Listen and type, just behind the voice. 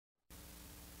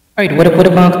Alright, what up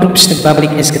mga groups?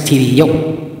 Nagbabalik EskaTV. Yo!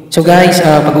 So guys,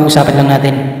 pag-uusapan lang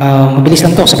natin. Mabilis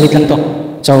lang to, saglit lang to.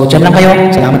 So dyan lang kayo.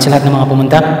 Salamat sa lahat ng mga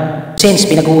pumunta. Since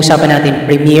pinag-uusapan natin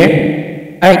Premiere,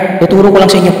 alright, tuturo ko lang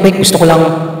sa inyo quick. Gusto ko lang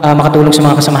makatulong sa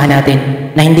mga kasamahan natin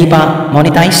na hindi pa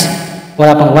monetized,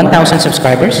 wala pang 1,000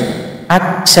 subscribers,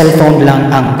 at cellphone lang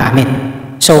ang gamit.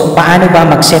 So paano ba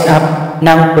mag-set up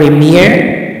ng Premiere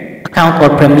account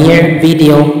or Premiere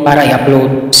video para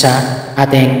i-upload sa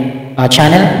ating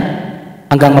channel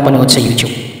hanggang mapanood sa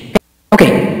YouTube.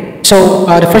 Okay, so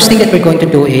the first thing that we're going to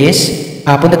do is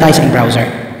punta tayo sa browser.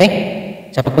 Okay,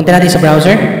 so pagpunta natin sa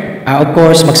browser, of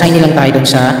course mag-sign in lang tayo dun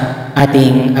sa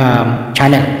ating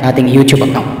channel, ating YouTube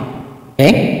account.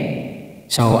 Okay,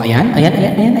 so ayan.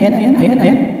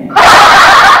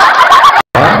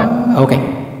 Okay,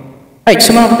 alright,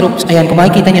 so mga troops, ayan, kung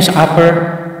makikita nyo sa upper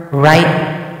right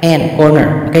hand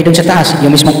corner, okay, dun sa taas,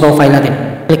 yung mismong profile natin,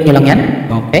 click nyo lang yan.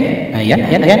 Okay, ayan.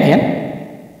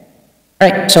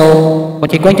 Alright, so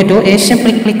what you're going to do is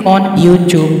simply click on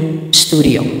YouTube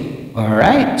Studio.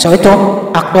 Alright, so ito,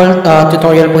 actual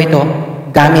tutorial po ito,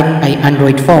 gamit ay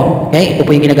Android phone. Okay, ito po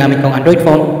yung ginagamit kong Android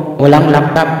phone, walang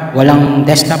laptop, walang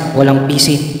desktop, walang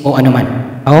PC o anuman.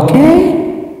 Okay?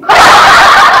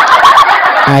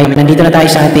 Ay, nandito na tayo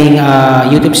sa ating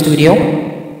YouTube Studio.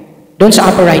 Doon sa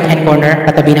upper right hand corner,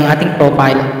 katabi ng ating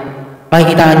profile,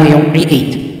 makikita nyo yung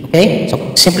create. Okay? So,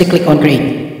 simply click on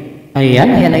create.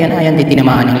 Ayan. Di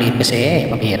tinamaan ng lead kasi,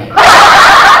 mabihira.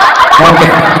 Okay.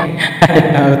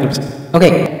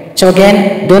 Okay. So,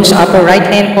 again, doon sa upper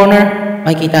right-hand corner,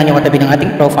 makikita nyo katabi ng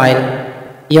ating profile,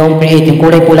 yung create, yung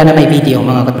kulay pula na may video,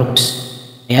 mga katroops.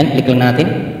 Ayan, click lang natin.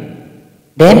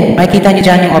 Then, makikita nyo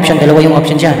dyan yung option, dalawa yung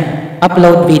option dyan.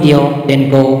 Upload video,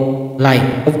 then go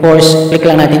live. Of course, click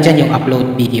lang natin dyan yung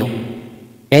upload video.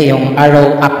 Okay, yung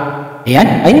arrow up.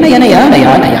 Ayan.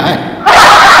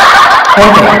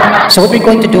 Okay. So what we're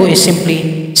going to do is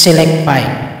simply select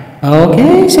file.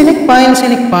 Okay. Select file.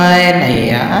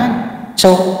 Ayan.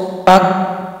 So, pag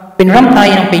pinram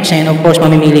tayo ng page na yun, of course,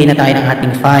 mamimili na tayo ng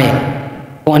ating file.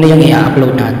 Kung ano yung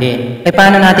i-upload natin. Eh,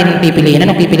 paano natin pipiliin?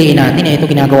 Anong pipiliin natin? Eh, ito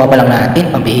ginagawa pa lang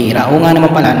natin. Pambihira. Oo nga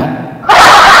naman pala, no?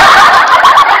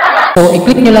 So,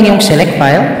 i-click nyo lang yung select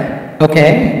file.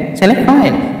 Okay. Select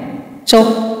file. So,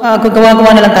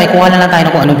 gagawa na lang tayo, kuha na lang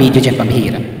tayo kung anong video dyan,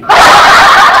 pambihira.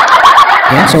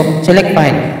 Ayan, so, select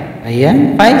file.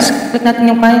 Ayan, files, click natin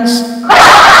yung files.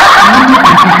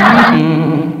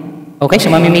 Okay, so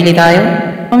mamimili tayo,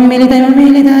 mga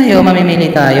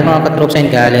katroops and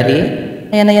gallery.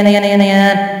 Ayan.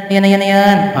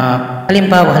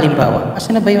 Halimbawa.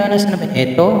 Asan na ba yun?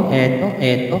 Ito.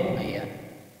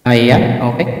 Ayan,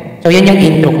 okay. So, yan yung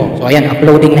intro ko. So, ayan,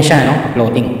 uploading na siya, no?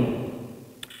 Uploading.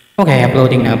 Okay,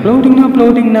 uploading na.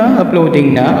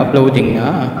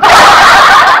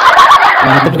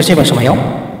 Manatap kasi ba sumayaw?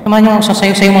 Samahan nyo ako,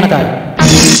 sayo muna tayo.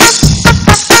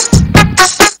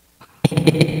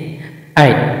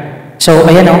 Alright, so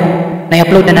ayan o,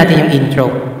 na-upload na natin yung intro.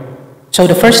 So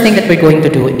the first thing that we're going to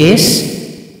do is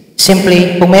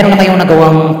simply, kung meron na kayong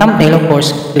nagawang thumbnail, of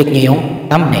course, click nyo yung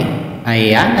thumbnail.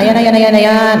 Ayan.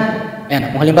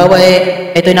 Kung halimbawa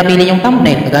ito yung napili yung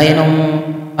thumbnail, kagaya nung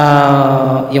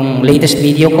yung latest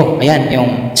video ko, ayan,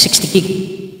 yung 60 gig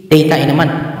data naman,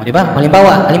 o diba?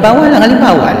 Halimbawa lang.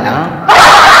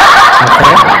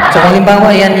 Okay, so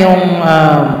halimbawa yan yung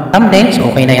thumbnail, so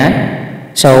okay na yan.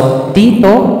 So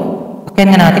dito, okay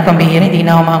nga natin, pambihira, hindi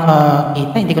na ako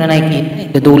makakita, hindi ko na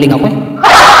nakikita, duduling ako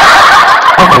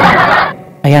Okay,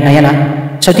 ayan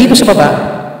So dito sa baba,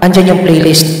 andyan yung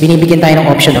playlist, binibigyan tayo ng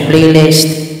option na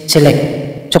playlist, select.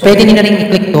 So, pwede nyo na rin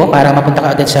i-click to para mapunta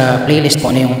ka agad sa playlist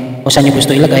kung saan nyo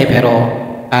gusto ilagay, pero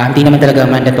hindi naman talaga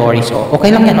mandatory. So,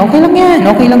 okay lang yan.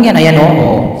 Ayan,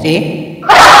 see?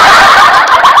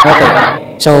 Okay.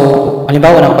 So,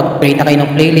 halimbawa, nakapag-create na kayo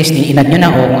ng playlist, inad nyo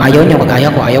na, o kung ayaw nyo, kagaya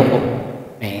ko, ayaw ko.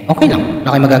 Okay lang.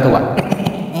 Wala kayo magagawa.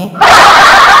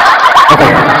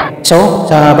 Okay. So,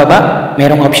 sa baba,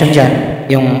 merong option dyan.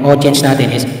 Yung audience natin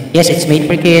is, yes, it's made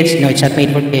for kids. No, it's not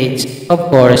made for kids.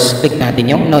 Of course, click natin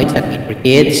yung, no, it's not made for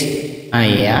kids.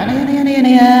 Ayan.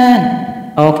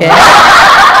 Okay.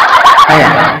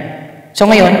 Ayan.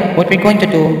 So ngayon, what we're going to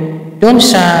do, doon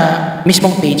sa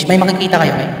mismong page, may makikita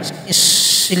kayo.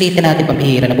 Silitin natin,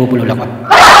 pambihira, nabubulol ako.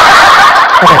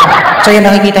 Okay. So yan,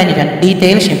 nakikita nyo dyan.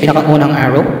 Details, yung pinakaunang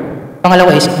arrow.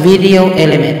 Pangalawa is video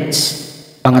elements.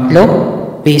 Pangatlo,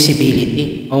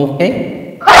 visibility. Okay.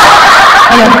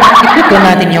 Ngayon, i-click lang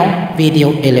natin yung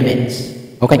video elements.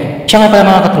 Okay. Siya nga pala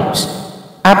mga katroops.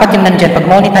 4 yung nandyan. Pag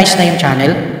monetize na yung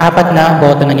channel, 4 na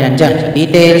button na nyo nandyan. So,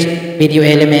 details, video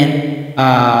element,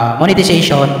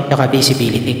 monetization, saka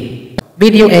visibility.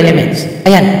 Video elements.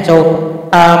 Ayan. So,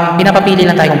 pinapapili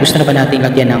lang tayo kung gusto na ba natin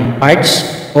lagyan ng cards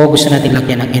o gusto natin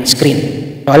lagyan ng end screen.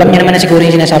 So, alam niyo naman na siguro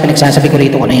yung nagsasabi ko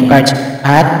rito kung ano yung cards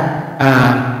at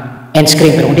end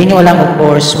screen. Pero kung hindi nyo alam, of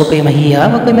course, huwag kayo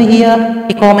mahiya.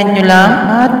 I-comment nyo lang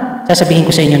at sasabihin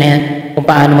ko sa inyo na yan kung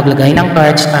paano maglagay ng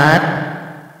cards at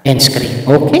end screen.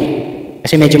 Okay?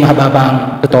 Kasi medyo mahaba ang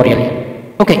tutorial yan.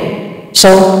 Okay. So,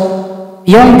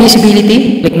 yung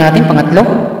visibility, click natin, pangatlo.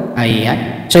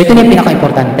 Ayan. So, ito na yung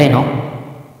pinaka-importante, no?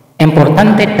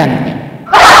 Importante.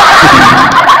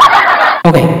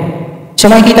 Okay. So,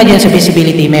 makikita dyan sa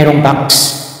visibility, merong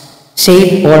box.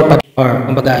 Save or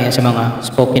kumbaga yan sa mga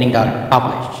spoken English.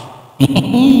 Publish.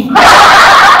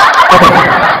 Okay.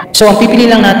 So, ang pipili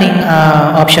lang nating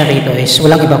option rito is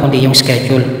walang iba kundi yung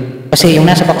schedule. Kasi yung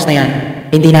nasa box na yan,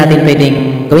 hindi natin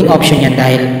pwedeng gawing option yan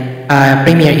dahil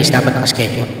Premiere is dapat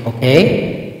naka-schedule. Okay?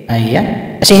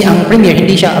 Ayan. Kasi ang Premiere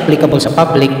hindi siya applicable sa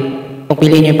public. Kung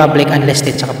piliin nyo yung public,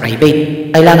 unlisted, saka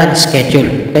private. Kailangan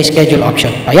schedule. Okay, schedule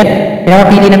option. Ayan.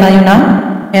 Pinapapili na tayo na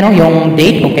yung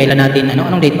date, kung kailan natin,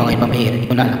 anong date ba ngayon? Mamahirap. Hindi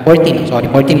ko na alam. 14. Sorry,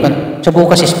 14 pa. So,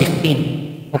 bukas is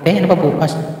 15. Okay, ano pa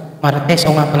bukas? Martes.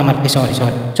 O nga pala Martes. Sorry.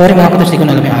 Sorry mga katos, hindi ko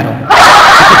na alam yung araw.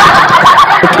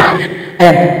 Okay.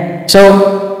 Ayan. So,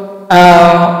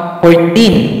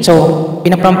 14. So,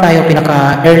 pinaprompt tayo,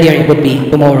 pinaka-earlier it would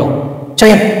be tomorrow. So,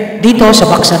 yan. Dito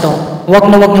sa box na to, huwag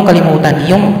niyong kalimutan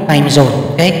yung time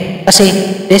zone. Okay? Kasi,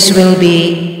 this will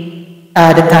be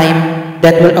the time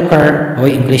that will occur.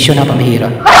 Oy, English yun na pamihira.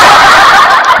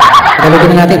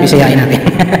 Tagalogin na natin, bisayain natin.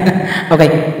 Okay.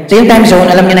 So, yung time zone,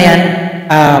 alam niyo na yan,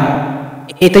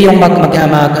 ito yung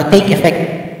mag-take effect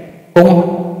kung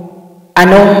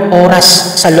anong oras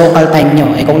sa local time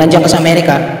nyo. Kung nandiyan ka sa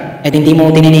Amerika, at hindi mo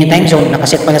tininin yung time zone,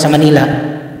 nakaset pala sa Manila,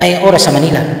 ay oras sa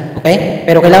Manila. Okay?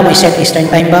 Pero kailangan mo i-set Eastern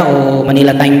time ba o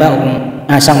Manila time ba o kung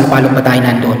nasang lupalop ba tayo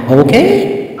nandoon. Okay?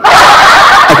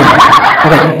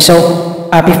 Okay. So,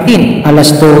 15,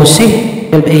 alas 12,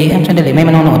 12 a.m. Sandali, may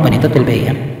manonood pa nito, 12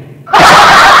 a.m.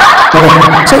 Okay.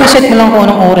 So, i-set mo lang kung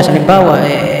anong oras. Halimbawa,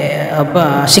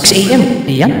 6 a.m.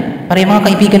 Ayan. Para yung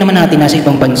mga kaibigan naman natin nasa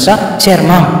ibang bansa, Sir,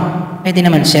 Ma'am. Pwede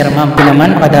naman, Sir, Ma'am. Ito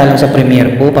naman, makadalaw sa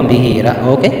premiere po, pambihira.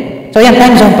 Okay? So, ayan,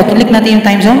 time zone. Pag click natin yung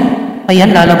time zone,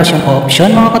 ayan, lalabas yung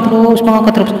option, mga katroops.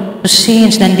 So,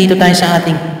 since nandito tayo sa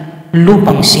ating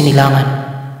lupang sinilangan,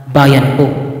 bayan po,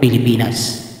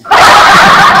 Pilipinas.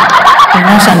 Ay,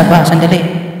 nasa na ba? Sandali.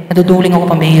 Naduduling ako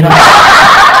pambihira.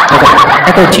 Okay.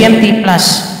 Ito, GMT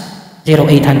plus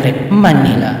 0800,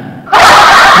 Manila.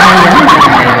 Ayan.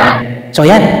 So,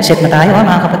 ayan. Set na tayo,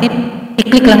 mga kapatid.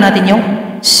 I-click lang natin yung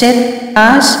set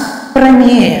as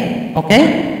premiere. Okay?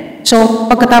 So,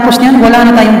 pagkatapos niyan, wala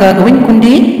na tayong gagawin,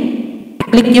 kundi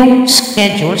i-click yung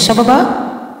schedule sa baba.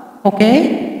 Okay?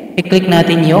 I-click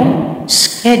natin yung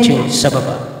schedule sa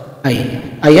baba.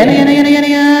 Ayan.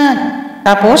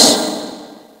 Tapos,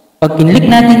 pag kinlik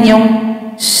natin yung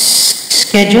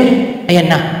schedule,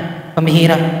 ayan na.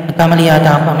 Pamihira. Nagkamali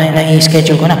yata ako.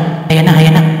 Na-i-schedule ko na. Ayan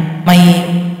na. May,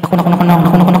 naku.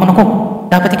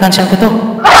 Dapat i-cancel ko to.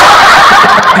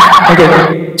 Okay.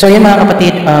 So, yan mga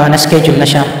kapatid, na-schedule na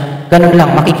siya. Ganun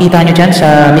lang. Makikita nyo dyan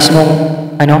sa mismong,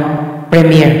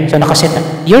 premiere. So, nakaset na.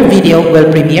 Your video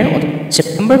will premiere on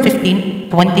September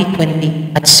 15,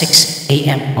 2020 at 6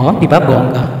 a.m. Oh, di ba?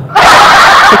 Bongga.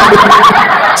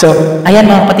 So, ayan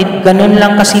mga kapatid, ganun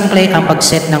lang kasimple ang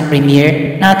pag-set ng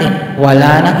premiere natin.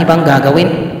 Wala nang ibang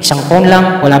gagawin. Isang phone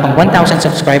lang, wala pang 1,000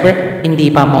 subscriber, hindi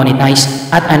pa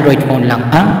monetized, at Android phone lang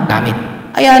ang gamit.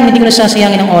 Ayan, hindi ko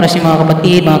nasasayangin ang oras yung mga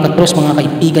kapatid, mga katros, mga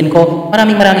kaibigan ko.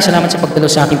 Maraming salamat sa pagdalo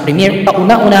sa aking premiere.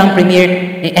 Pauna-una ang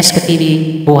premiere ni EskaTV,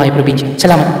 Buhay, Probinsya.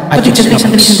 Salamat.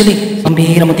 Sandali. Ang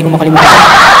bihira, munti ko makalimutan.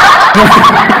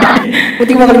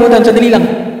 Sandali lang.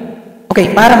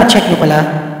 Okay, para ma-check nyo pala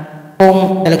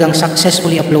kung talagang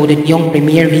successfully uploaded yung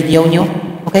premiere video nyo,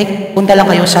 okay? Punta lang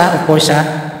kayo sa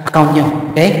account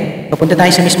nyo, okay? So, punta tayo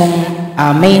sa mismong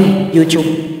main YouTube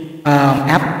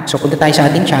app. So, punta tayo sa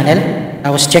ating channel.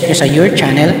 Tapos, check nyo sa your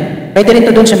channel. Pwede rin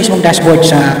to doon sa mismong dashboard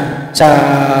sa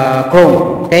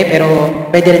Chrome, okay? Pero,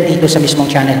 pwede rin dito sa mismong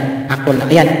channel. Actual na.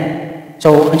 Ayan.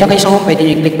 So, andyan kayo sa home. Pwede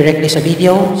nyo i-click directly sa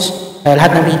videos.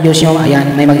 Lahat ng videos nyo,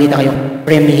 ayan, may makikita kayo.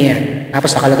 Premiere.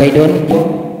 Tapos, nakalagay doon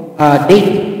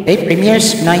date. Okay,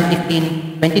 premieres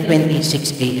 9/15/2020,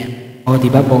 6 a.m. O,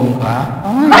 diba, bongga?